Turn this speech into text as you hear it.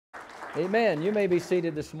Amen. You may be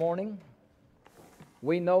seated this morning.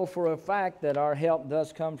 We know for a fact that our help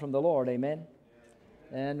does come from the Lord. Amen.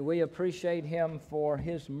 And we appreciate Him for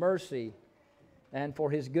His mercy and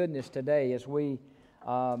for His goodness today as we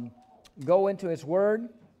go into His Word.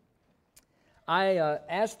 I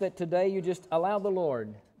ask that today you just allow the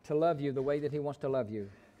Lord to love you the way that He wants to love you.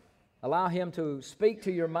 Allow Him to speak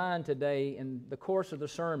to your mind today in the course of the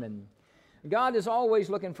sermon. God is always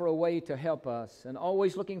looking for a way to help us and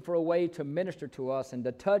always looking for a way to minister to us and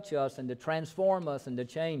to touch us and to transform us and to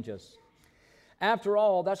change us. After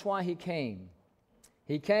all, that's why He came.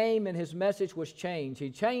 He came and His message was change. He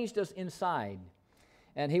changed us inside.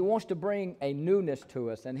 And He wants to bring a newness to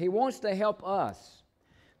us. And He wants to help us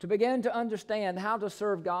to begin to understand how to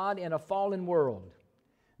serve God in a fallen world.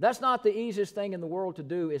 That's not the easiest thing in the world to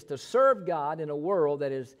do, is to serve God in a world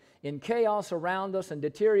that is in chaos around us and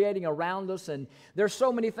deteriorating around us, and there's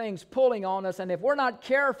so many things pulling on us, and if we're not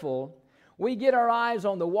careful, we get our eyes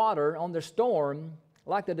on the water, on the storm,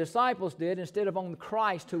 like the disciples did, instead of on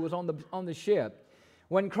Christ who was on the ship.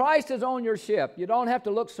 When Christ is on your ship, you don't have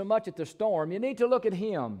to look so much at the storm, you need to look at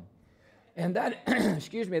Him. And that,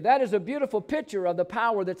 that is a beautiful picture of the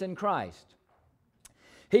power that's in Christ.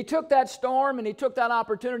 He took that storm and He took that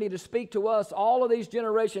opportunity to speak to us all of these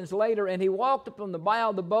generations later, and He walked up on the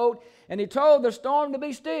bow of the boat and He told the storm to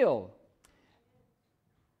be still.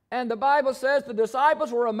 And the Bible says the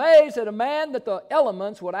disciples were amazed at a man that the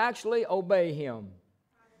elements would actually obey Him.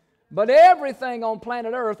 But everything on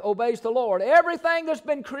planet Earth obeys the Lord. Everything that's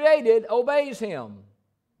been created obeys Him.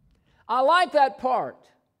 I like that part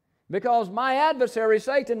because my adversary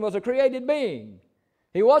Satan was a created being.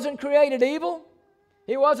 He wasn't created evil.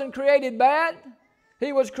 He wasn't created bad.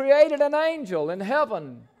 He was created an angel in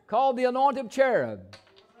heaven called the anointed cherub.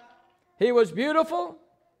 He was beautiful.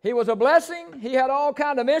 He was a blessing. He had all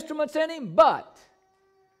kinds of instruments in him, but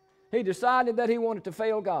he decided that he wanted to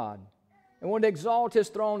fail God and wanted to exalt his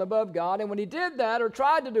throne above God. And when he did that or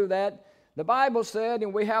tried to do that, the Bible said,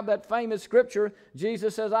 and we have that famous scripture,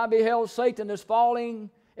 Jesus says, I beheld Satan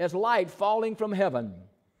as light falling from heaven.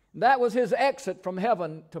 That was his exit from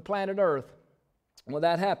heaven to planet Earth. When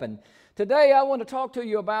that happened. Today I want to talk to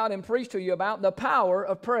you about and preach to you about the power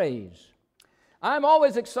of praise. I'm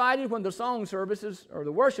always excited when the song services or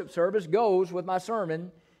the worship service goes with my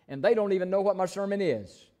sermon and they don't even know what my sermon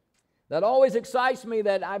is. That always excites me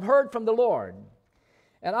that I've heard from the Lord.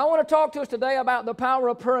 And I want to talk to us today about the power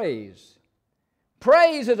of praise.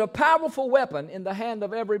 Praise is a powerful weapon in the hand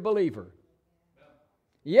of every believer.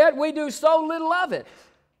 Yet we do so little of it.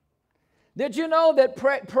 Did you know that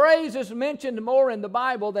praise is mentioned more in the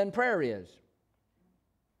Bible than prayer is?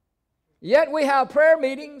 Yet we have prayer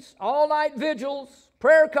meetings, all-night vigils,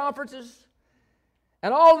 prayer conferences,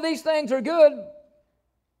 and all of these things are good.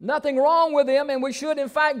 Nothing wrong with them, and we should in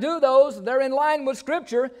fact do those. They're in line with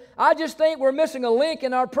Scripture. I just think we're missing a link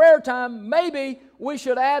in our prayer time. Maybe we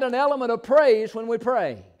should add an element of praise when we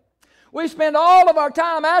pray. We spend all of our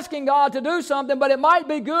time asking God to do something, but it might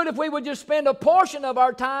be good if we would just spend a portion of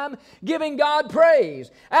our time giving God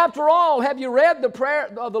praise. After all, have you read the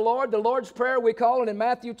prayer of the Lord's Prayer, we call it in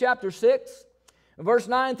Matthew chapter 6, verse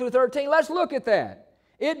 9 through 13? Let's look at that.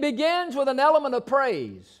 It begins with an element of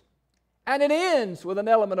praise, and it ends with an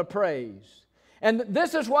element of praise. And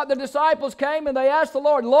this is what the disciples came and they asked the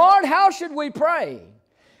Lord, Lord, how should we pray?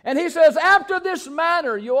 And He says, after this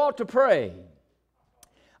manner you ought to pray.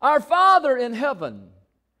 Our Father in heaven,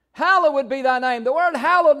 hallowed be Thy name. The word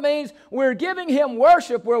hallowed means we're giving Him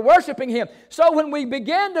worship. We're worshiping Him. So when we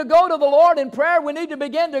begin to go to the Lord in prayer, we need to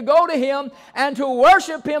begin to go to Him and to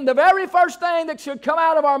worship Him. The very first thing that should come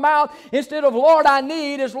out of our mouth instead of Lord I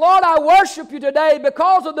need is Lord I worship You today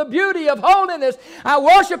because of the beauty of holiness. I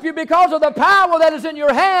worship You because of the power that is in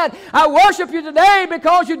Your hand. I worship You today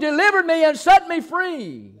because You delivered me and set me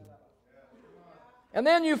free. And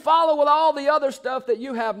then you follow with all the other stuff that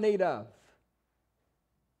you have need of.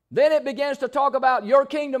 Then it begins to talk about Your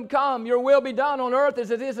kingdom come, Your will be done on earth as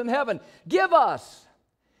it is in heaven. Give us.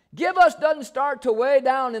 Give us doesn't start to way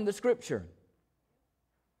down in the Scripture.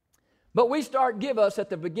 But we start give us at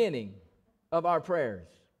the beginning of our prayers.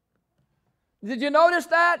 Did you notice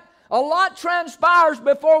that? A lot transpires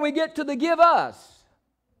before we get to the give us.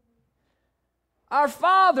 Our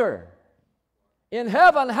Father in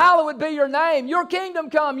heaven, hallowed be Your name. Your kingdom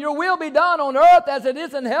come. Your will be done on earth as it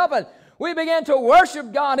is in heaven. We begin to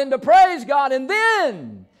worship God and to praise God. And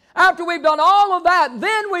then After we've done all of that,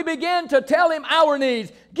 then we begin to tell Him our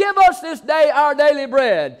needs. Give us this day our daily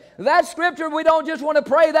bread. That scripture, we don't just want to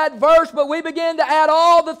pray that verse, but we begin to add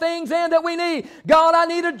all the things in that we need. God, I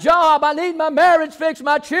need a job. I need my marriage fixed,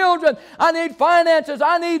 my children. I need finances.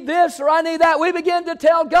 I need this or I need that. We begin to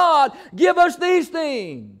tell God, give us these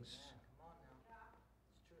things.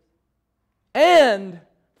 And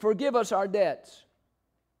forgive us our debts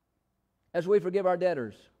as we forgive our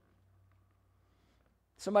debtors.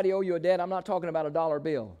 Somebody owe you a debt. I'm not talking about a dollar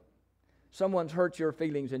bill. Someone's hurt your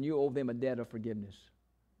feelings and you owe them a debt of forgiveness.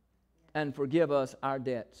 And forgive us our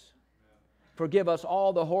debts. Forgive us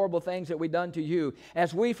all the horrible things that we've done to you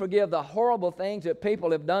as we forgive the horrible things that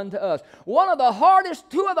people have done to us. Two of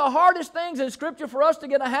the hardest things in Scripture for us to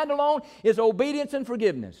get a handle on is obedience and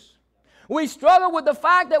forgiveness. We struggle with the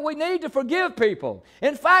fact that we need to forgive people.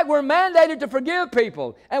 In fact, we're mandated to forgive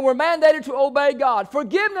people, and we're mandated to obey God.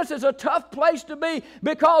 Forgiveness is a tough place to be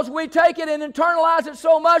because we take it and internalize it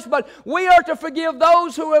so much, but we are to forgive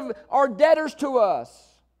those who are debtors to us.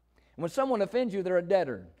 When someone offends you, they're a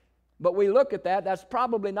debtor. But we look at that, that's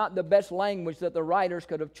probably not the best language that the writers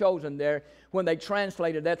could have chosen there when they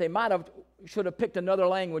translated that. They should have picked another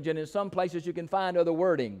language, and in some places you can find other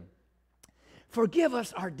wording. Forgive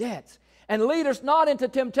us our debts. And lead us not into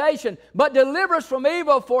temptation, but deliver us from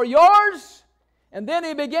evil. For yours, and then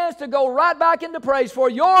he begins to go right back into praise. For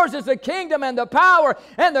yours is the kingdom and the power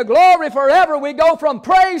and the glory forever. We go from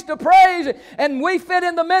praise to praise, and we fit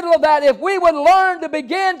in the middle of that. If we would learn to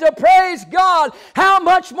begin to praise God, how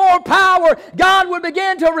much more power God would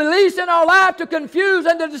begin to release in our life to confuse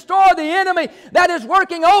and to destroy the enemy that is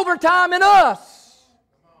working overtime in us.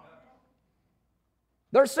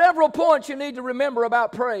 There are several points you need to remember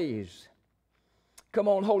about praise. Come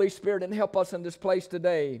on, Holy Spirit, and help us in this place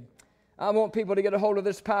today. I want people to get a hold of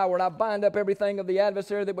this power, and I bind up everything of the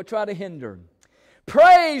adversary that would try to hinder.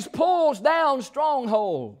 Praise pulls down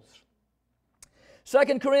strongholds.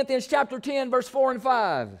 2 Corinthians chapter 10, verse 4 and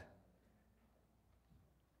 5.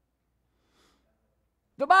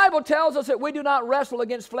 The Bible tells us that we do not wrestle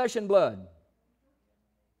against flesh and blood,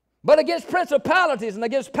 but against principalities and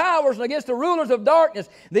against powers and against the rulers of darkness,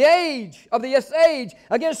 the age of this age,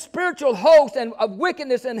 against spiritual hosts and of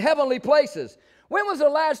wickedness in heavenly places. When was the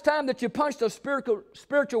last time that you punched a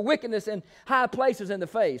spiritual wickedness in high places in the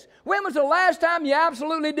face? When was the last time you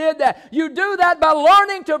absolutely did that? You do that by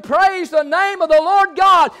learning to praise the name of the Lord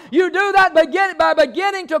God. You do that by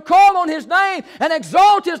beginning to call on His name and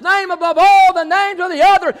exalt His name above all the names of the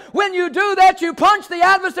other. When you do that, you punch the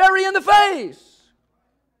adversary in the face.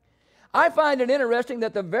 I find it interesting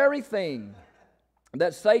that the very thing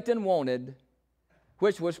that Satan wanted,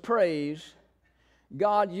 which was praise,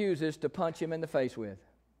 God uses to punch him in the face with.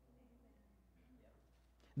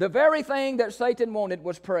 The very thing that Satan wanted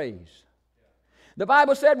was praise. The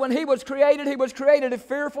Bible said when he was created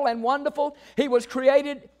fearful and wonderful. He was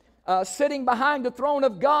created sitting behind the throne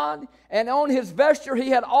of God, and on his vesture he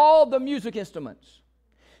had all the music instruments.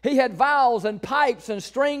 He had viols and pipes and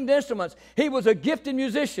stringed instruments. He was a gifted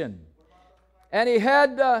musician. And he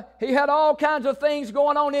had all kinds of things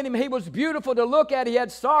going on in him. He was beautiful to look at. He had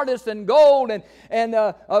sardius and gold and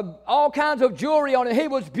all kinds of jewelry on it. He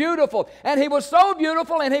was beautiful. And he was so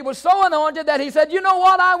beautiful and he was so anointed that he said, you know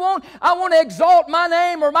what I want? I want to exalt my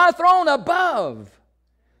name or my throne above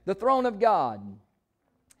the throne of God.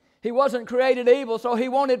 He wasn't created evil, so he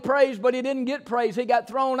wanted praise, but he didn't get praise. He got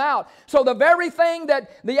thrown out. So the very thing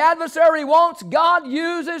that the adversary wants, God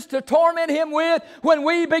uses to torment him with. When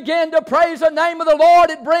we begin to praise the name of the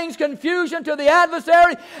Lord, it brings confusion to the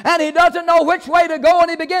adversary, and he doesn't know which way to go,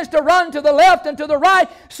 and he begins to run to the left and to the right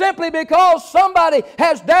simply because somebody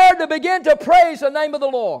has dared to begin to praise the name of the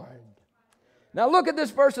Lord. Now look at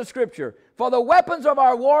this verse of Scripture. For the weapons of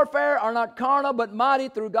our warfare are not carnal, but mighty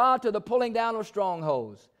through God to the pulling down of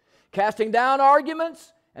strongholds, casting down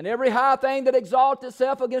arguments and every high thing that exalts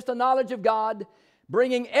itself against the knowledge of God,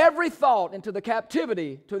 bringing every thought into the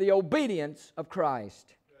captivity to the obedience of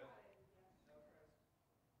Christ.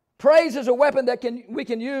 Praise is a weapon that we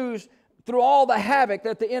can use through all the havoc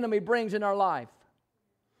that the enemy brings in our life.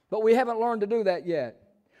 But we haven't learned to do that yet.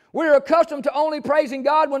 We're accustomed to only praising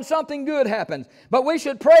God when something good happens. But we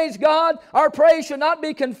should praise God. Our praise should not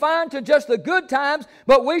be confined to just the good times,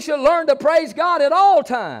 but we should learn to praise God at all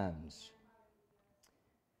times.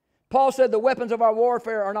 Paul said the weapons of our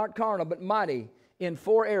warfare are not carnal, but mighty in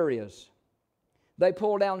 4 areas. They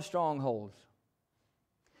pull down strongholds.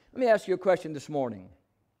 Let me ask you a question this morning.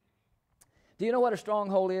 Do you know what a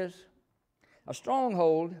stronghold is? A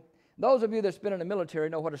stronghold, those of you that's been in the military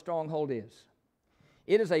know what a stronghold is.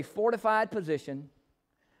 It is a fortified position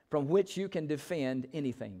from which you can defend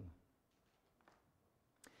anything.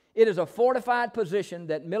 It is a fortified position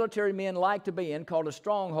that military men like to be in, called a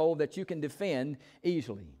stronghold, that you can defend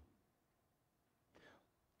easily.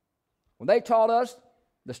 When they taught us,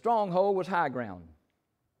 the stronghold was high ground.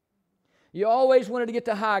 You always wanted to get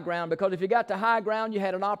to high ground, because if you got to high ground, you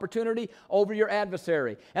had an opportunity over your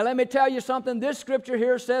adversary. And let me tell you something, this scripture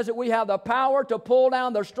here says that we have the power to pull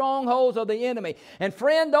down the strongholds of the enemy. And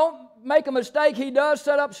friend, don't make a mistake, he does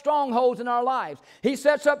set up strongholds in our lives. He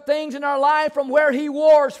sets up things in our life from where he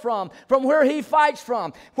wars from where he fights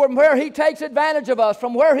from where he takes advantage of us,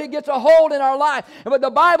 from where he gets a hold in our life. But the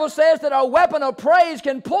Bible says that our weapon of praise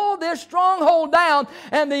can pull this stronghold down,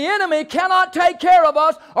 and the enemy cannot take care of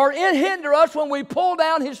us or hinder us when we pull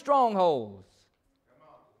down his strongholds.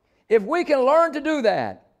 If we can learn to do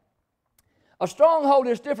that, a stronghold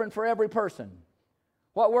is different for every person.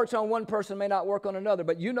 What works on one person may not work on another,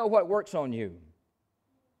 but you know what works on you.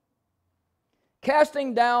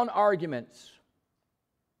 Casting down arguments.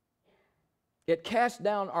 It casts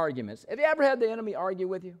down arguments. Have you ever had the enemy argue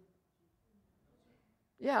with you?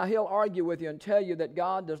 Yeah, he'll argue with you and tell you that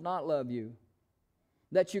God does not love you,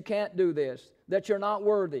 that you can't do this, that you're not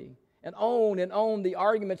worthy, and on the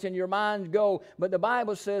arguments in your mind go. But the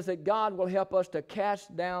Bible says that God will help us to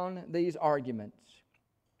cast down these arguments.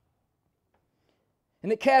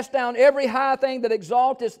 And it casts down every high thing that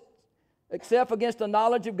exalts itself against the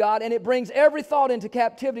knowledge of God, and it brings every thought into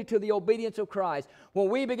captivity to the obedience of Christ. When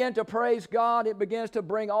we begin to praise God, it begins to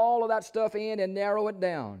bring all of that stuff in and narrow it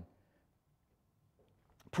down.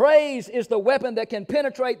 Praise is the weapon that can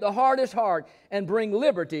penetrate the hardest heart and bring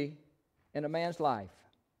liberty in a man's life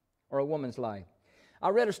or a woman's life. I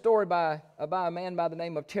read a story by a man by the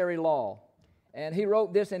name of Terry Law. And he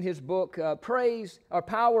wrote this in his book, The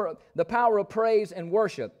Power of Praise and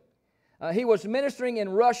Worship. He was ministering in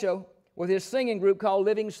Russia with his singing group called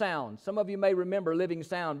Living Sound. Some of you may remember Living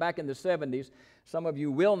Sound back in the 70s. Some of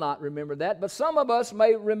you will not remember that, but some of us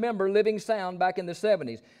may remember Living Sound back in the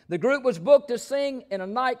 70s. The group was booked to sing in a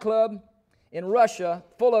nightclub in Russia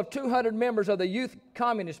full of 200 members of the Youth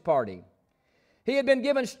Communist Party. He had been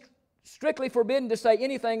given strictly forbidden to say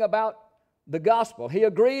anything about the gospel. He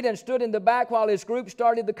agreed and stood in the back while his group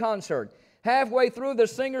started the concert. Halfway through, the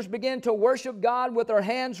singers began to worship God with their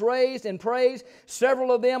hands raised in praise.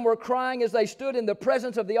 Several of them were crying as they stood in the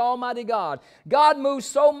presence of the Almighty God. God moved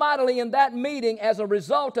so mightily in that meeting. As a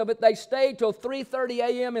result of it, they stayed till 3:30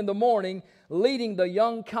 a.m. in the morning, leading the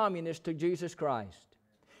young communists to Jesus Christ.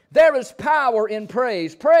 There is power in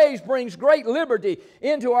praise. Praise brings great liberty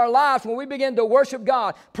into our lives when we begin to worship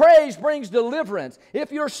God. Praise brings deliverance.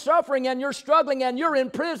 If you're suffering and you're struggling and you're in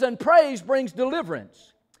prison, praise brings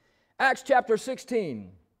deliverance. Acts chapter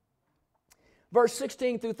 16, verse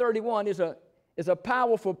 16 through 31 is a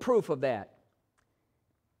powerful proof of that.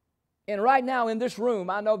 And right now in this room,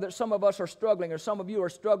 I know that some of us are struggling, or some of you are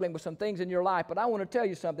struggling with some things in your life, but I want to tell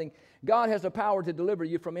you something. God has the power to deliver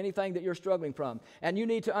you from anything that you're struggling from, and you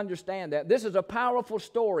need to understand that. This is a powerful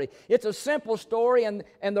story. It's a simple story, and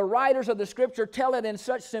the writers of the Scripture tell it in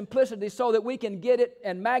such simplicity so that we can get it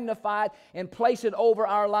and magnify it and place it over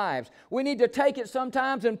our lives. We need to take it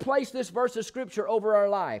sometimes and place this verse of Scripture over our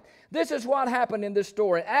life. This is what happened in this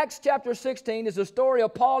story. Acts chapter 16 is the story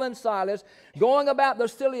of Paul and Silas going about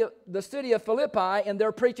the city of Philippi, and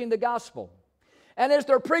they're preaching the gospel. And as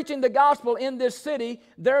they're preaching the gospel in this city,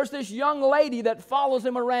 there's this young lady that follows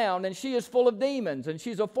them around, and she is full of demons, and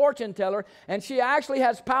she's a fortune teller, and she actually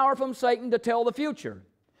has power from Satan to tell the future.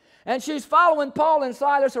 And she's following Paul and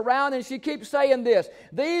Silas around, and she keeps saying this: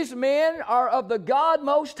 these men are of the God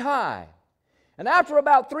Most High. And after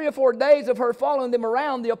about 3 or 4 days of her following them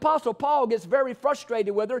around, the Apostle Paul gets very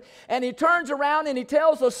frustrated with her, and he turns around and he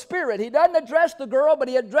tells the spirit. He doesn't address the girl, but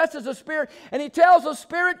he addresses the spirit, and he tells the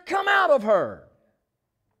spirit, come out of her.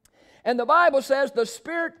 And the Bible says the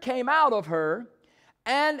spirit came out of her,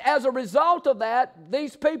 and as a result of that,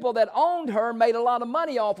 these people that owned her made a lot of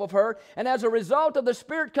money off of her, and as a result of the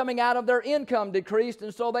spirit coming out of, their income decreased,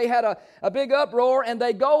 and so they had a big uproar, and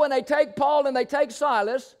they go and they take Paul and they take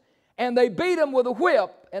Silas, and they beat them with a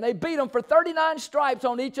whip, and they beat them for 39 stripes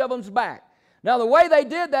on each of them's back. Now the way they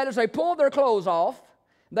did that is they pulled their clothes off,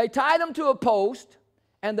 they tied them to a post,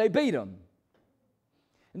 and they beat them.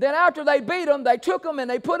 And then after they beat them, they took them and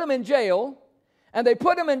they put them in jail, and they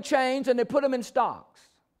put them in chains, and they put them in stocks.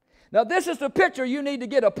 Now this is the picture you need to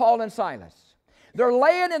get of Paul and Silas. They're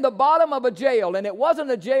laying in the bottom of a jail, and it wasn't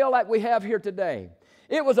a jail like we have here today.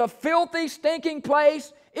 It was a filthy, stinking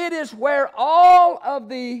place. It is where all of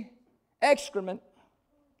the excrement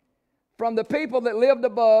from the people that lived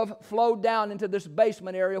above flowed down into this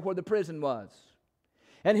basement area where the prison was.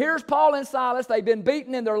 And here's Paul and Silas. They've been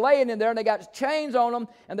beaten, and they're laying in there, and they got chains on them,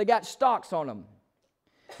 and they got stocks on them.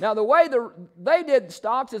 Now, the way they did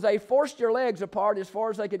stocks is they forced your legs apart as far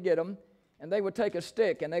as they could get them, and they would take a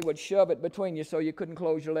stick and they would shove it between you so you couldn't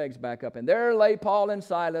close your legs back up. And there lay Paul and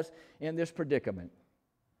Silas in this predicament.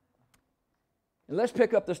 And let's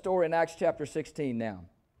pick up the story in Acts chapter 16 now.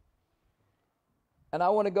 And I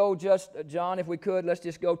want to go just, John, if we could, let's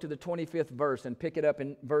just go to the 25th verse and pick it up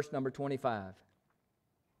in verse number 25.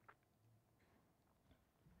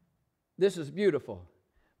 This is beautiful.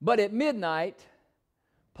 But at midnight,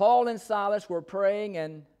 Paul and Silas were praying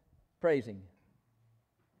and praising.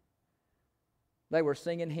 They were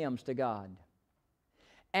singing hymns to God.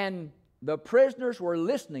 And the prisoners were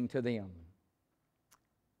listening to them.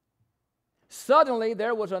 Suddenly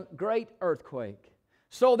there was a great earthquake,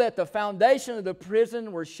 so that the foundation of the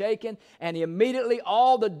prison were shaken, and immediately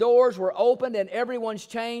all the doors were opened, and everyone's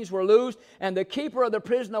chains were loosed. And the keeper of the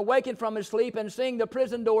prison awakened from his sleep, and seeing the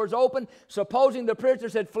prison doors open, supposing the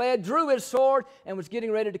prisoners had fled, drew his sword and was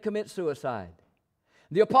getting ready to commit suicide.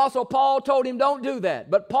 The Apostle Paul told him, don't do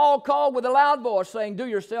that. But Paul called with a loud voice, saying, do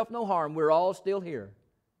yourself no harm. We're all still here.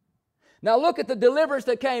 Now look at the deliverance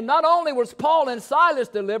that came. Not only was Paul and Silas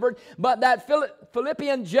delivered, but that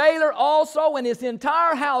Philippian jailer also and his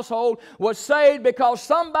entire household was saved because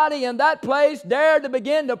somebody in that place dared to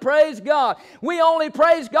begin to praise God. We only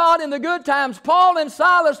praise God in the good times. Paul and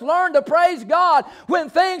Silas learned to praise God when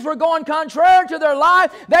things were going contrary to their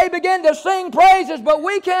life. They began to sing praises, but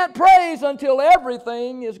we can't praise until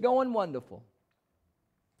everything is going wonderful.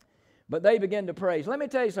 But they began to praise. Let me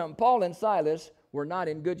tell you something. Paul and Silas were not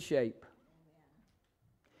in good shape.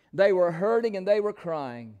 They were hurting and they were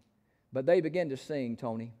crying, but they began to sing,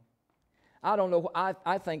 Tony. I don't know.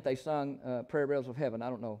 I think they sung Prayer Bells of Heaven. I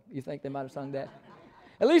don't know. You think they might have sung that?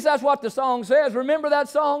 At least that's what the song says. Remember that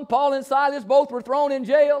song? Paul and Silas both were thrown in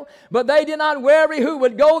jail, but they did not worry who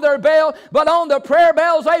would go their bail. But on the prayer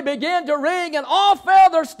bells they began to ring, and off fell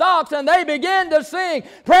their stocks, and they began to sing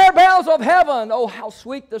Prayer Bells of Heaven. Oh, how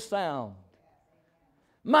sweet the sound.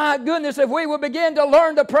 My goodness, if we would begin to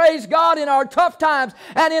learn to praise God in our tough times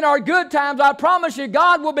and in our good times, I promise you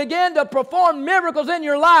God will begin to perform miracles in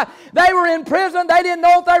your life. They were in prison. They didn't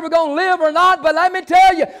know if they were going to live or not, but let me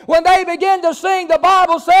tell you, when they began to sing, the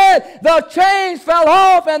Bible said the chains fell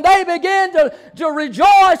off and they began to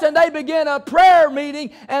rejoice, and they began a prayer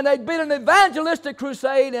meeting, and they did an evangelistic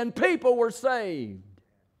crusade, and people were saved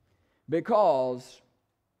because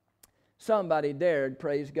somebody dared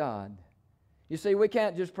praise God. You see, we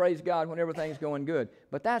can't just praise God when everything's going good,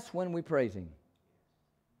 but that's when we praise Him.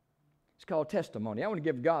 It's called testimony. I want to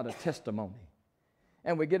give God a testimony.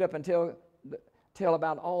 And we get up and tell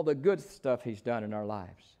about all the good stuff He's done in our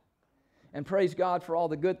lives. And praise God for all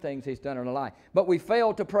the good things He's done in our life. But we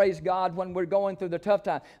fail to praise God when we're going through the tough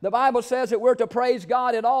times. The Bible says that we're to praise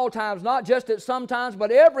God at all times, not just at some times, but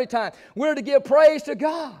every time. We're to give praise to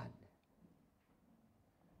God.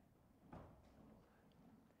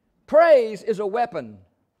 Praise is a weapon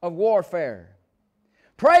of warfare.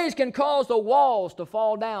 Praise can cause the walls to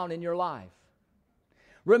fall down in your life.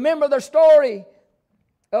 Remember the story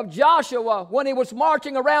of Joshua when he was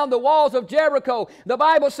marching around the walls of Jericho. The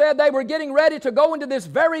Bible said they were getting ready to go into this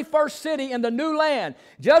very first city in the new land.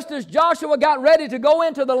 Just as Joshua got ready to go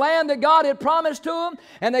into the land that God had promised to him,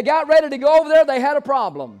 and they got ready to go over there, they had a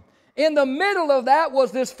problem. In the middle of that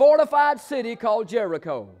was this fortified city called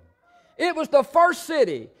Jericho. It was the first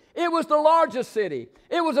city. It was the largest city.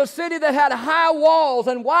 It was a city that had high walls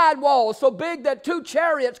and wide walls, so big that 2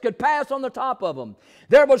 chariots could pass on the top of them.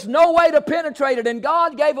 There was no way to penetrate it, and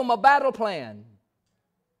God gave them a battle plan.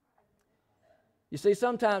 You see,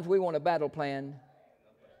 sometimes we want a battle plan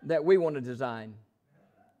that we want to design.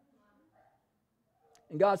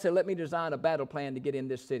 And God said, let me design a battle plan to get in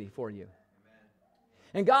this city for you.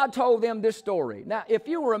 And God told them this story. Now, if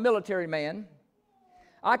you were a military man,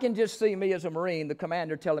 I can just see me as a Marine, the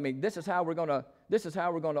commander, telling me, this is how we're going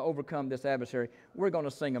to overcome this adversary. We're going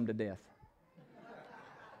to sing them to death.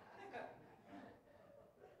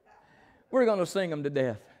 We're going to sing them to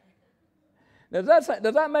death. Now, that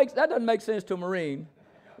doesn't make sense to a Marine.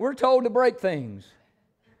 We're told to break things.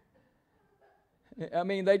 I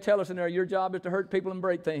mean, they tell us in there, your job is to hurt people and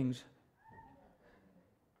break things.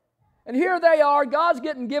 And here they are. God's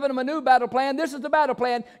giving them a new battle plan. This is the battle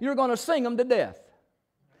plan. You're going to sing them to death.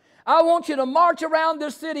 I want you to march around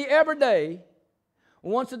this city every day,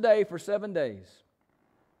 once a day for 7 days.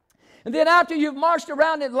 And then after you've marched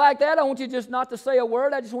around it like that, I want you just not to say a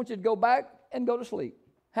word. I just want you to go back and go to sleep.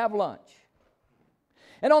 Have lunch.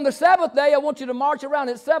 And on the 7th day, I want you to march around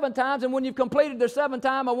it 7 times. And when you've completed the 7th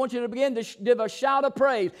time, I want you to begin to give a shout of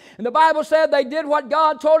praise. And the Bible said they did what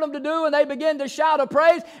God told them to do, and they began to shout of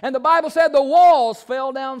praise. And the Bible said the walls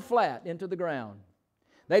fell down flat into the ground.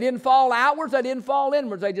 They didn't fall outwards, they didn't fall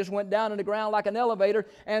inwards. They just went down in the ground like an elevator,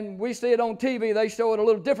 and we see it on TV. They show it a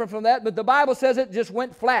little different from that, but the Bible says it just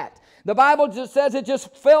went flat. The Bible just says it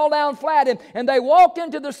just fell down flat, and they walked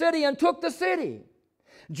into the city and took the city.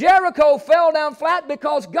 Jericho fell down flat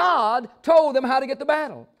because God told them how to get the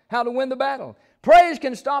battle, how to win the battle. Praise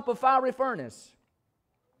can stop a fiery furnace.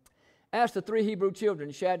 Ask the 3 Hebrew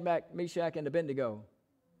children, Shadrach, Meshach, and Abednego.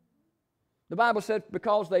 The Bible said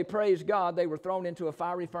because they praised God, they were thrown into a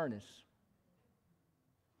fiery furnace.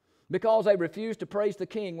 Because they refused to praise the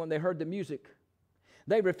king when they heard the music.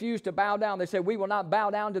 They refused to bow down. They said, we will not bow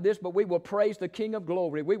down to this, but we will praise the King of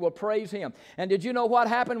glory. We will praise Him. And did you know what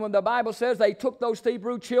happened when the Bible says they took those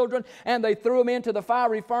Hebrew children and they threw them into the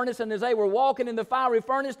fiery furnace? And as they were walking in the fiery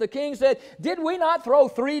furnace, the king said, did we not throw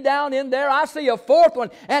 3 down in there? I see a 4th one,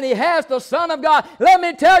 and he has the Son of God. Let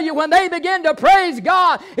me tell you, when they began to praise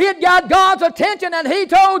God, it got God's attention, and He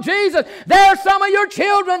told Jesus, there's some of your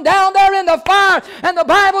children down there in the fire. And the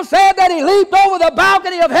Bible said that He leaped over the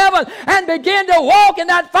balcony of heaven and began to walk in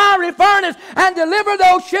that fiery furnace and deliver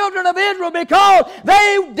those children of Israel because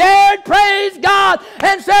they dared praise God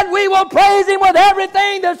and said, we will praise Him with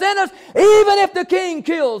everything that's in us. Even if the king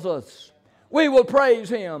kills us, we will praise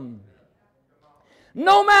Him.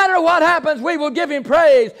 No matter what happens, we will give Him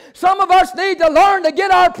praise. Some of us need to learn to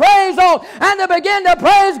get our praise on and to begin to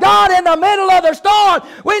praise God in the middle of the storm.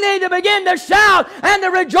 We need to begin to shout and to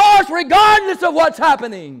rejoice regardless of what's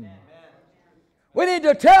happening. We need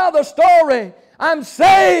to tell the story. I'm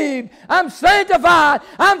saved. I'm sanctified.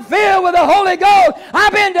 I'm filled with the Holy Ghost.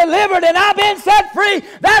 I've been delivered and I've been set free.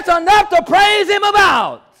 That's enough to praise Him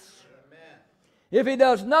about. Amen. If He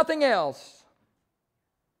does nothing else,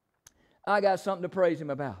 I got something to praise Him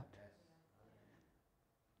about.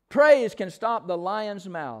 Praise can stop the lion's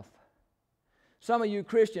mouth. Some of you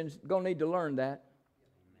Christians are going to need to learn that.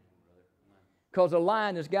 Because the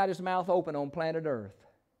lion has got his mouth open on planet Earth.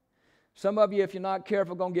 Some of you, if you're not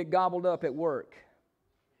careful, are going to get gobbled up at work.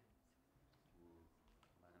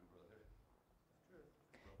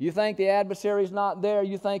 You think the adversary's not there?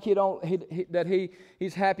 You think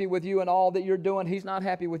he's happy with you and all that you're doing? He's not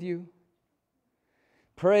happy with you.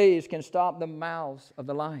 Praise can stop the mouths of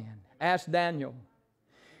the lion. Ask Daniel.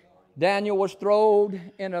 Daniel was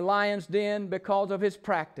thrown in a lion's den because of his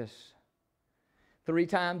practice. 3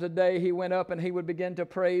 times a day he went up and he would begin to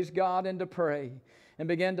praise God and to pray. And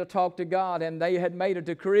began to talk to God, and they had made a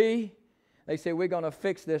decree. They said, we're going to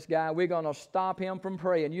fix this guy. We're going to stop him from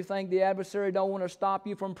praying. You think the adversary don't want to stop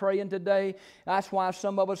you from praying today? That's why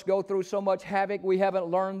some of us go through so much havoc. We haven't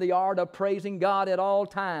learned the art of praising God at all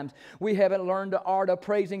times. We haven't learned the art of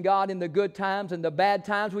praising God in the good times and the bad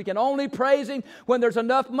times. We can only praise Him when there's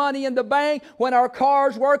enough money in the bank, when our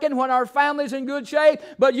car's working, when our family's in good shape.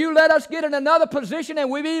 But you let us get in another position and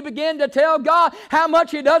we begin to tell God how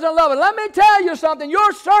much He doesn't love us. Let me tell you something.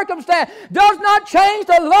 Your circumstance does not change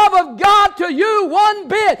the love of God to you one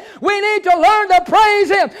bit. We need to learn to praise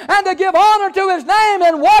Him and to give honor to His name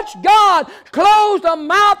and watch God close the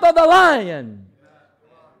mouth of the lion.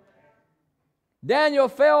 Daniel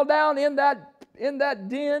fell down in that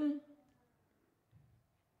den.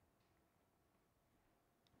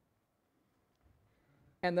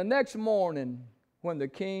 And the next morning, when the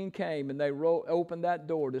king came and they opened that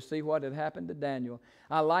door to see what had happened to Daniel,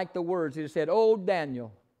 I like the words. He said, "Oh,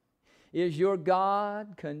 Daniel, is your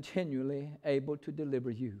God continually able to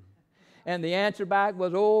deliver you?" And the answer back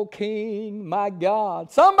was, "Oh, King, my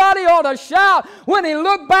God." Somebody ought to shout when he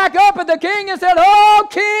looked back up at the king and said, "Oh,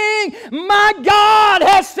 King, my God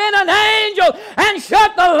has sent an angel and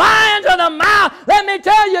shut the lions in the mouth." Let me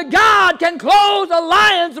tell you, God can close the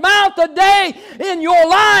lion's mouth today in your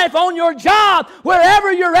life, on your job,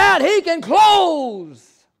 wherever you're at. He can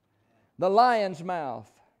close the lion's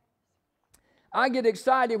mouth. I get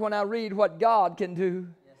excited when I read what God can do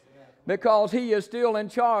because He is still in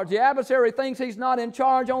charge. The adversary thinks he's not in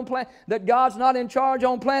charge that God's not in charge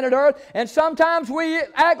on planet Earth, and sometimes we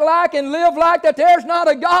act like and live like that there's not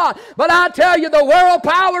a God. But I tell you, the world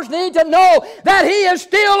powers need to know that He is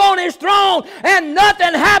still on His throne and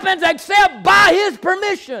nothing happens except by His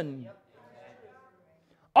permission.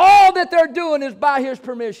 All that they're doing is by His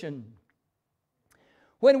permission.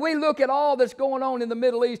 When we look at all that's going on in the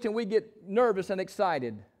Middle East and we get nervous and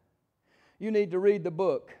excited, you need to read the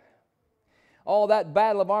book. All that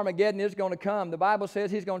battle of Armageddon is going to come. The Bible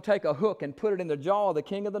says He's going to take a hook and put it in the jaw of the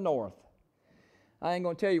king of the north. I ain't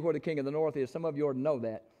going to tell you where the king of the north is. Some of you already know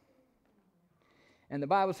that. And the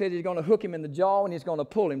Bible says He's going to hook him in the jaw and He's going to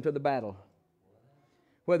pull him to the battle.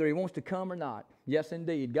 whether He wants to come or not. Yes,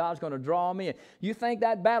 indeed. God's going to draw me in. You think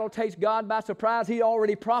that battle takes God by surprise? He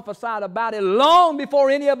already prophesied about it long before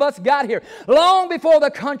any of us got here. Long before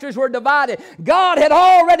the countries were divided. God had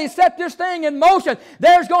already set this thing in motion.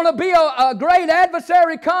 There's going to be a great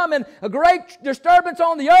adversary coming, a great disturbance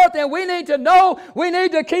on the earth, and we need to know, we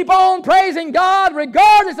need to keep on praising God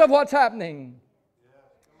regardless of what's happening.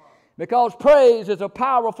 Because praise is a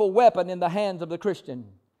powerful weapon in the hands of the Christian.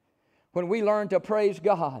 When we learn to praise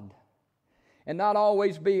God and not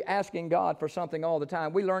always be asking God for something all the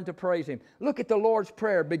time, we learn to praise Him. Look at the Lord's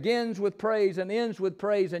Prayer. Begins with praise and ends with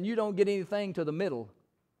praise, and you don't get anything to the middle.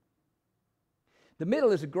 The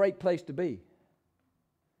middle is a great place to be.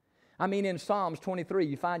 I mean, in Psalms 23,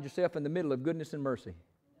 you find yourself in the middle of goodness and mercy.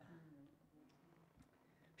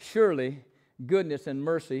 Surely goodness and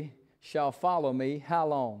mercy shall follow me. How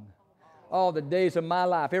long? All the days of my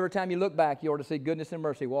life. Every time you look back, you ought to see goodness and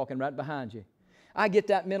mercy walking right behind you. I get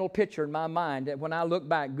that mental picture in my mind that when I look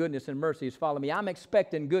back, goodness and mercy is following me. I'm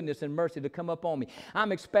expecting goodness and mercy to come up on me.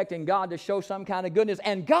 I'm expecting God to show some kind of goodness.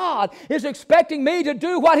 And God is expecting me to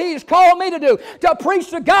do what He has called me to do, to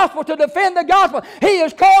preach the gospel, to defend the gospel. He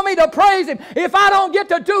has called me to praise Him. If I don't get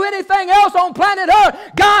to do anything else on planet Earth,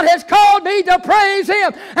 God has called me to praise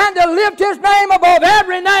Him and to lift His name above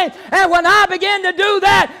every name. And when I begin to do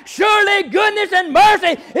that, surely goodness and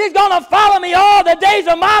mercy is going to follow me all the days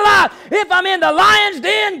of my life. If I'm in the lion's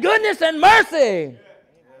den, goodness and mercy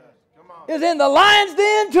is in the lion's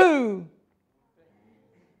den too.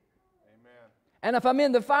 And if I'm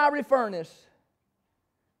in the fiery furnace,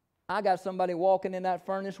 I got somebody walking in that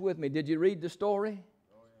furnace with me. Did you read the story?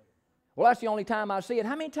 Well, that's the only time I see it.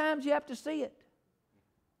 How many times do you have to see it?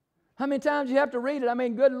 How many times do you have to read it? I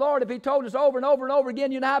mean, good Lord, if He told us over and over and over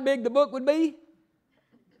again, you know how big the book would be?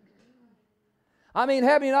 I mean,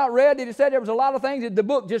 have you not read that He said there was a lot of things that the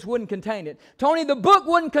book just wouldn't contain it? Tony, the book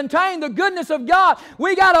wouldn't contain the goodness of God.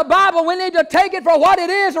 We got a Bible. We need to take it for what it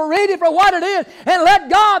is or read it for what it is and let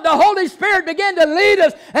God, the Holy Spirit, begin to lead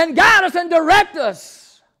us and guide us and direct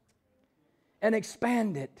us and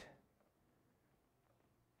expand it.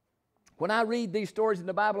 When I read these stories in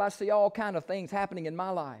the Bible, I see all kinds of things happening in my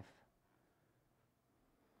life.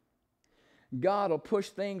 God will push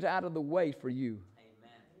things out of the way for you.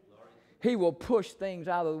 He will push things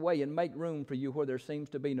out of the way and make room for you where there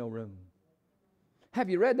seems to be no room.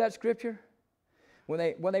 Have you read that scripture? When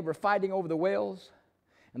they were fighting over the wells,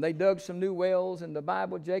 and they dug some new wells in the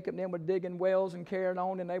Bible, Jacob and them were digging wells and carrying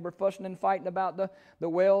on, and they were fussing and fighting about the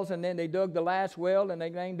wells, and then they dug the last well, and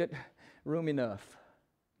they named it Room Enough.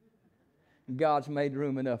 God's made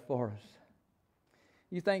room enough for us.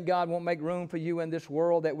 You think God won't make room for you in this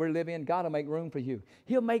world that we're living in? God will make room for you.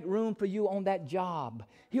 He'll make room for you on that job.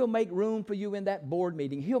 He'll make room for you in that board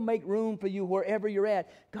meeting. He'll make room for you wherever you're at.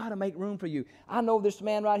 God will make room for you. I know this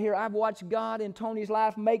man right here. I've watched God in Tony's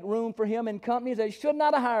life make room for him in companies that should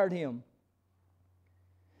not have hired him.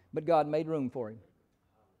 But God made room for him.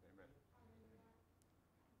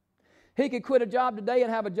 He could quit a job today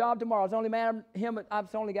and have a job tomorrow. It's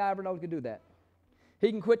the only guy I ever know who could do that. He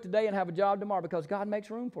can quit today and have a job tomorrow because God makes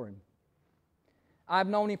room for him. I've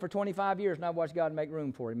known him for 25 years, and I've watched God make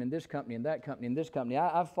room for him in this company, in that company, in this company.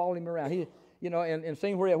 I've followed him around. And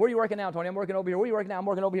seen where are you working now, Tony? I'm working over here. Where are you working now? I'm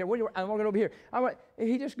working over here. I'm working over here.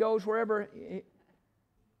 He just goes wherever.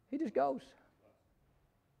 He just goes.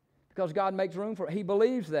 Because God makes room for him. He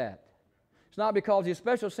believes that. It's not because he's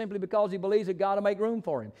special, simply because he believes that God will make room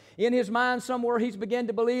for him. In his mind somewhere, he's begun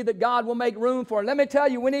to believe that God will make room for him. Let me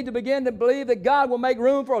tell you, we need to begin to believe that God will make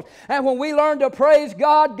room for us. And when we learn to praise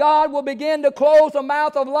God, God will begin to close the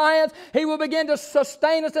mouth of lions. He will begin to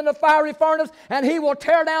sustain us in the fiery furnace, and He will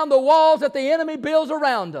tear down the walls that the enemy builds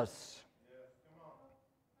around us.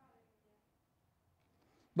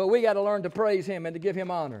 But we got to learn to praise Him and to give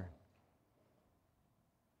Him honor.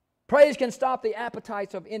 Praise can stop the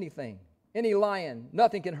appetites of anything. Any lion,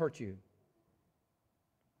 nothing can hurt you.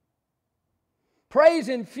 Praise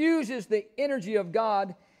infuses the energy of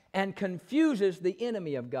God and confuses the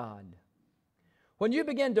enemy of God. When you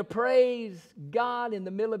begin to praise God in the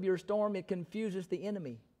middle of your storm, it confuses the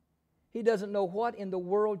enemy. He doesn't know what in the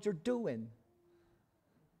world you're doing.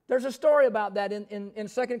 There's a story about that in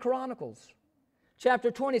 2 Chronicles.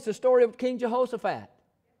 Chapter 20, it's the story of King Jehoshaphat.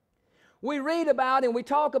 We read about him, we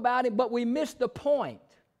talk about him, but we miss the point.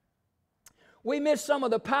 We miss some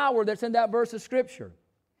of the power that's in that verse of Scripture.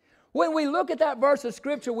 When we look at that verse of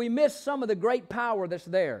Scripture, we miss some of the great power that's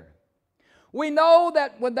there. We know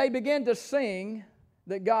that when they begin to sing,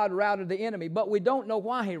 that God routed the enemy, but we don't know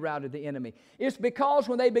why He routed the enemy. It's because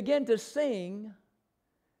when they begin to sing,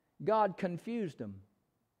 God confused them.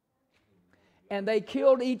 And they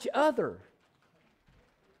killed each other.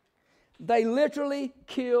 They literally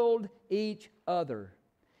killed each other.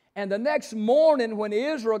 And the next morning when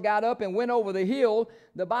Israel got up and went over the hill,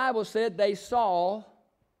 the Bible said they saw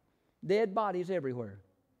dead bodies everywhere.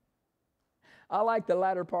 I like the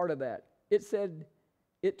latter part of that. It said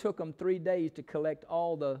it took them 3 days to collect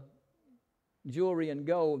all the jewelry and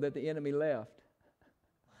gold that the enemy left.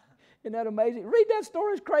 Isn't that amazing? Read that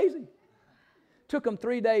story, it's crazy. Took them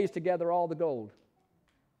 3 days to gather all the gold.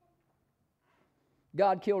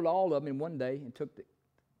 God killed all of them in one day and took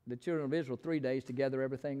the children of Israel 3 days to gather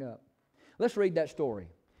everything up. Let's read that story.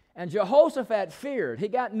 And Jehoshaphat feared. He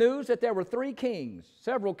got news that there were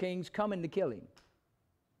several kings coming to kill him.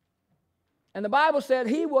 And the Bible said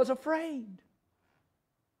he was afraid.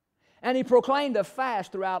 And he proclaimed a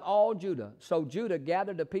fast throughout all Judah. So Judah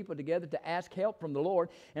gathered the people together to ask help from the Lord.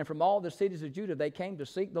 And from all the cities of Judah, they came to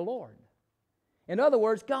seek the Lord. In other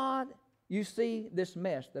words, God, you see this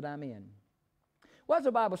mess that I'm in. What does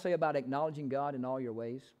the Bible say about acknowledging God in all your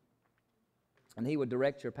ways? And He would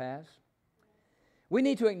direct your paths. We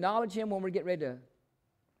need to acknowledge Him when we get ready to,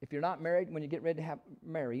 if you're not married, when you get ready to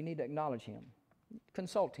marry, you need to acknowledge Him.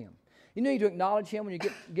 Consult Him. You need to acknowledge Him when you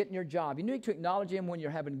getting your job. You need to acknowledge Him when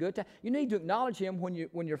you're having good time. You need to acknowledge Him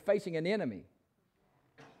when you're facing an enemy.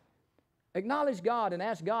 Acknowledge God and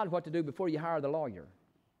ask God what to do before you hire the lawyer.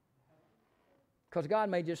 Because God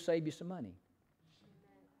may just save you some money.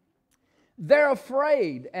 They're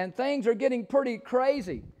afraid, and things are getting pretty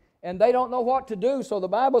crazy, and they don't know what to do. So the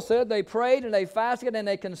Bible said they prayed and they fasted and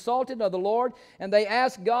they consulted of the Lord, and they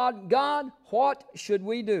asked God, God, what should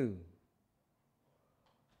we do?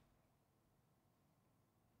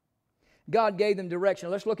 God gave them direction.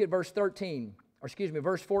 Let's look at verse 14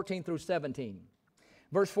 through 17.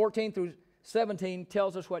 Verse 14 through 17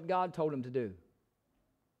 tells us what God told them to do.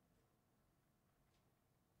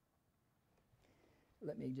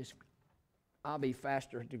 I'll be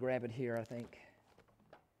faster to grab it here, I think.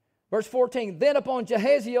 Verse 14, then upon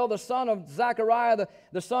Jehaziel, the son of Zechariah,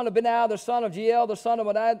 the son of Benaiah, the son of Jeiel, the son of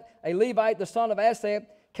Madai, a Levite, the son of Asaph,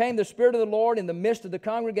 came the Spirit of the Lord in the midst of the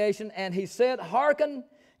congregation, and he said, hearken,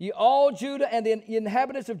 ye all Judah and the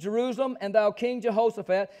inhabitants of Jerusalem, and thou King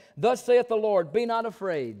Jehoshaphat, thus saith the Lord, be not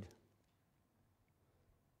afraid,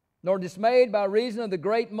 nor dismayed by reason of the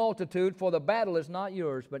great multitude, for the battle is not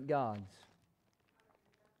yours, but God's.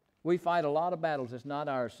 We fight a lot of battles that's not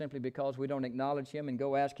ours simply because we don't acknowledge Him and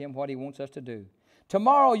go ask Him what He wants us to do.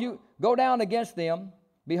 Tomorrow you go down against them.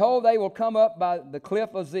 Behold, they will come up by the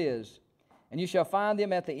cliff of Ziz, and you shall find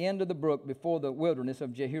them at the end of the brook before the wilderness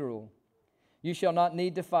of Jeruel. You shall not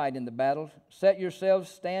need to fight in the battles. Set yourselves,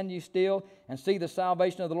 stand ye still, and see the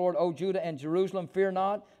salvation of the Lord, O Judah and Jerusalem. Fear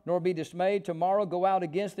not, nor be dismayed. Tomorrow go out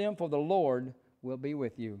against them, for the Lord will be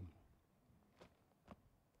with you.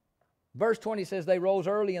 Verse 20 says, they rose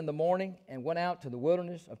early in the morning and went out to the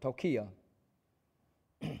wilderness of Tekoa.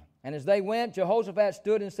 And as they went, Jehoshaphat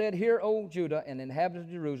stood and said, hear, O Judah and inhabitants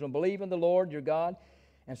of Jerusalem, believe in the Lord your God,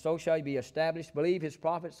 and so shall you be established. Believe His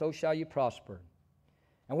prophets, so shall you prosper.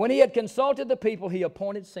 And when he had consulted the people, he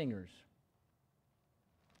appointed singers.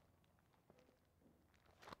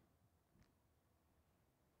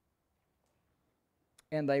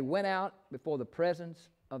 And they went out before the presence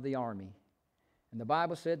of the army. And the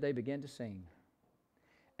Bible said they began to sing.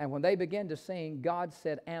 And when they began to sing, God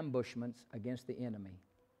set ambushments against the enemy.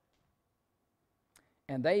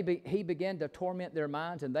 And he began to torment their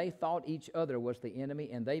minds, and they thought each other was the enemy,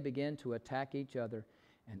 and they began to attack each other,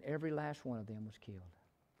 and every last one of them was killed.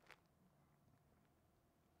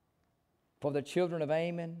 For the children of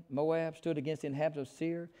Ammon, Moab, stood against the inhabitants of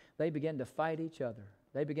Seir. They began to fight each other.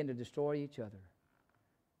 They began to destroy each other.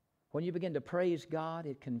 When you begin to praise God,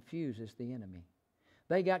 it confuses the enemy.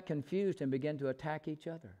 They got confused and began to attack each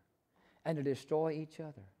other and to destroy each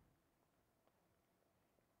other.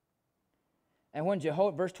 And when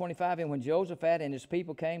verse 25, and when Jehoshaphat and his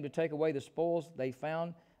people came to take away the spoils, they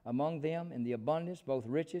found among them in the abundance both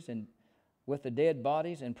riches and with the dead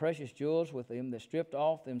bodies and precious jewels with them that stripped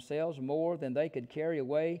off themselves more than they could carry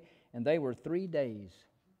away. And they were 3 days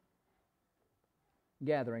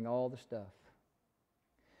gathering all the stuff.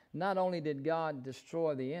 Not only did God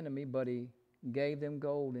destroy the enemy, but He gave them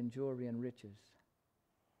gold and jewelry and riches.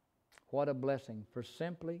 What a blessing for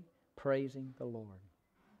simply praising the Lord.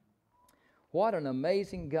 What an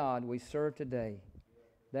amazing God we serve today,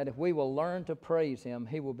 that if we will learn to praise Him,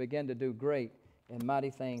 He will begin to do great and mighty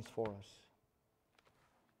things for us.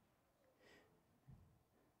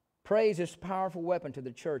 Praise is a powerful weapon to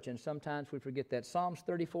the church, and sometimes we forget that. Psalms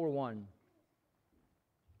 34:1.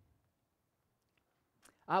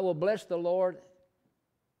 I will bless the Lord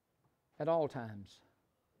at all times.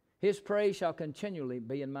 His praise shall continually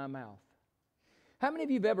be in my mouth. How many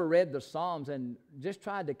of you have ever read the Psalms and just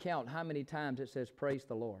tried to count how many times it says, praise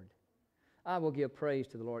the Lord? I will give praise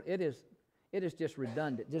to the Lord. It is just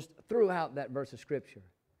redundant, just throughout that verse of Scripture.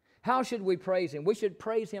 How should we praise Him? We should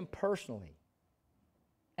praise Him personally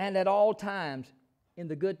and at all times, in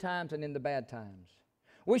the good times and in the bad times.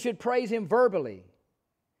 We should praise Him verbally.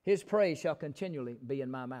 His praise shall continually be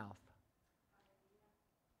in my mouth.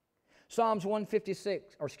 Psalms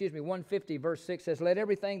 150 verse 6 says, let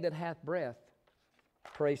everything that hath breath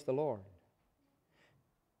praise the Lord.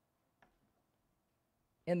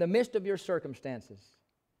 In the midst of your circumstances,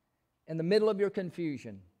 in the middle of your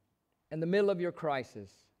confusion, in the middle of your crisis,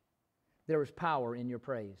 there is power in your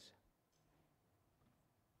praise.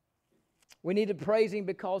 We need to praise Him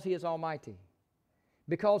because He is almighty,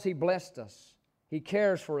 because He blessed us, He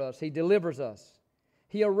cares for us, He delivers us.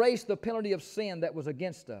 He erased the penalty of sin that was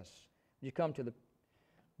against us. Would you come to the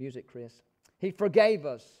music, Chris? He forgave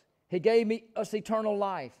us. He gave us eternal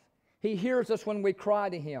life. He hears us when we cry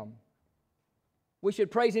to Him. We should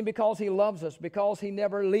praise Him because He loves us, because He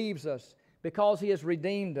never leaves us, because He has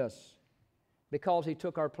redeemed us, because He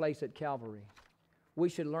took our place at Calvary. We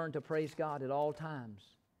should learn to praise God at all times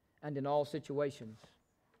and in all situations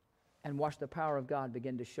and watch the power of God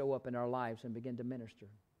begin to show up in our lives and begin to minister.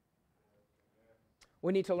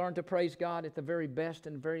 We need to learn to praise God at the very best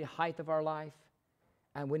and very height of our life.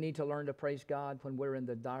 And we need to learn to praise God when we're in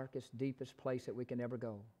the darkest, deepest place that we can ever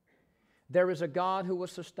go. There is a God who will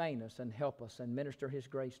sustain us and help us and minister His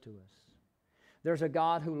grace to us. There's a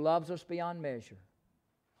God who loves us beyond measure,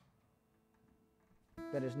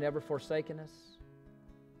 that has never forsaken us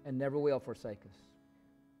and never will forsake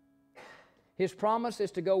us. His promise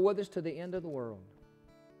is to go with us to the end of the world,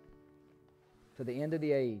 to the end of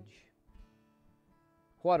the age.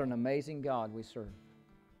 What an amazing God we serve.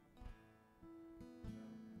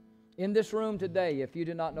 In this room today, if you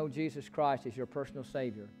do not know Jesus Christ as your personal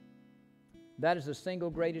Savior, that is the single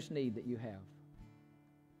greatest need that you have.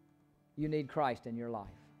 You need Christ in your life.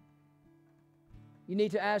 You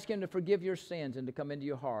need to ask Him to forgive your sins and to come into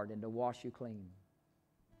your heart and to wash you clean.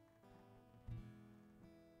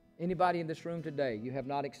 Anybody in this room today, you have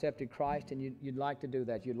not accepted Christ and you'd like to do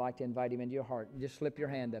that, you'd like to invite Him into your heart, just slip your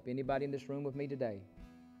hand up. Anybody in this room with me today?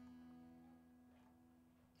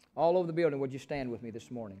 All over the building, would you stand with me this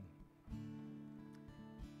morning?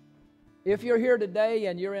 If you're here today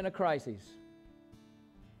and you're in a crisis,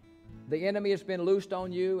 the enemy has been loosed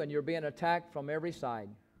on you and you're being attacked from every side,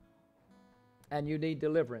 and you need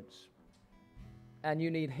deliverance, and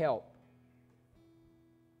you need help,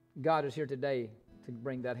 God is here today to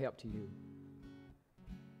bring that help to you.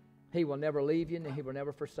 He will never leave you and He will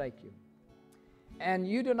never forsake you. And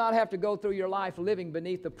you do not have to go through your life living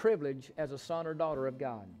beneath the privilege as a son or daughter of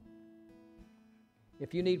God.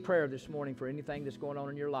 If you need prayer this morning for anything that's going on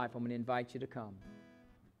in your life, I'm going to invite you to come.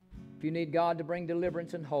 If you need God to bring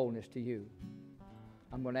deliverance and wholeness to you,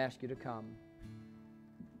 I'm going to ask you to come.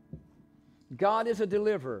 God is a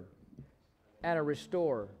deliverer and a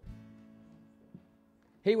restorer.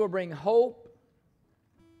 He will bring hope,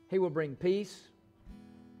 He will bring peace,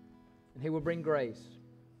 and He will bring grace.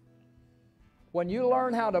 When you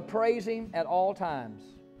learn how to praise Him at all times,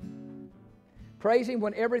 praise Him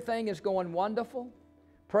when everything is going wonderful,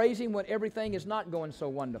 praise Him when everything is not going so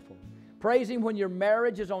wonderful, praise Him when your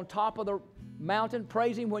marriage is on top of the mountain,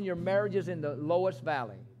 praise Him when your marriage is in the lowest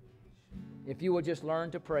valley. If you will just learn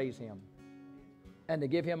to praise Him and to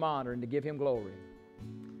give Him honor and to give Him glory,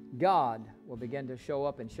 God will begin to show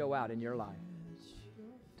up and show out in your life.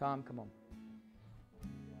 Tom, come on.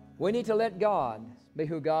 We need to let God be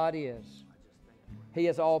who God is. He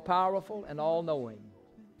is all-powerful and all-knowing.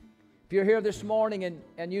 If you're here this morning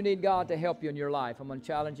and you need God to help you in your life, I'm going to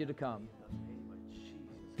challenge you to come.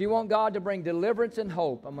 If you want God to bring deliverance and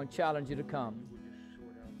hope, I'm going to challenge you to come.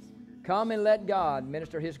 Come and let God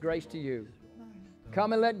minister His grace to you.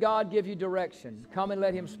 Come and let God give you direction. Come and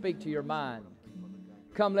let Him speak to your mind.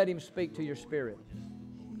 Come let Him speak to your spirit.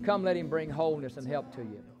 Come let Him bring wholeness and help to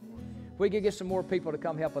you. If we could get some more people to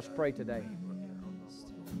come help us pray today.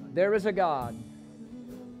 There is a God.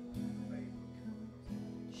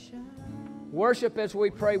 Worship as we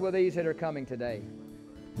pray with these that are coming today.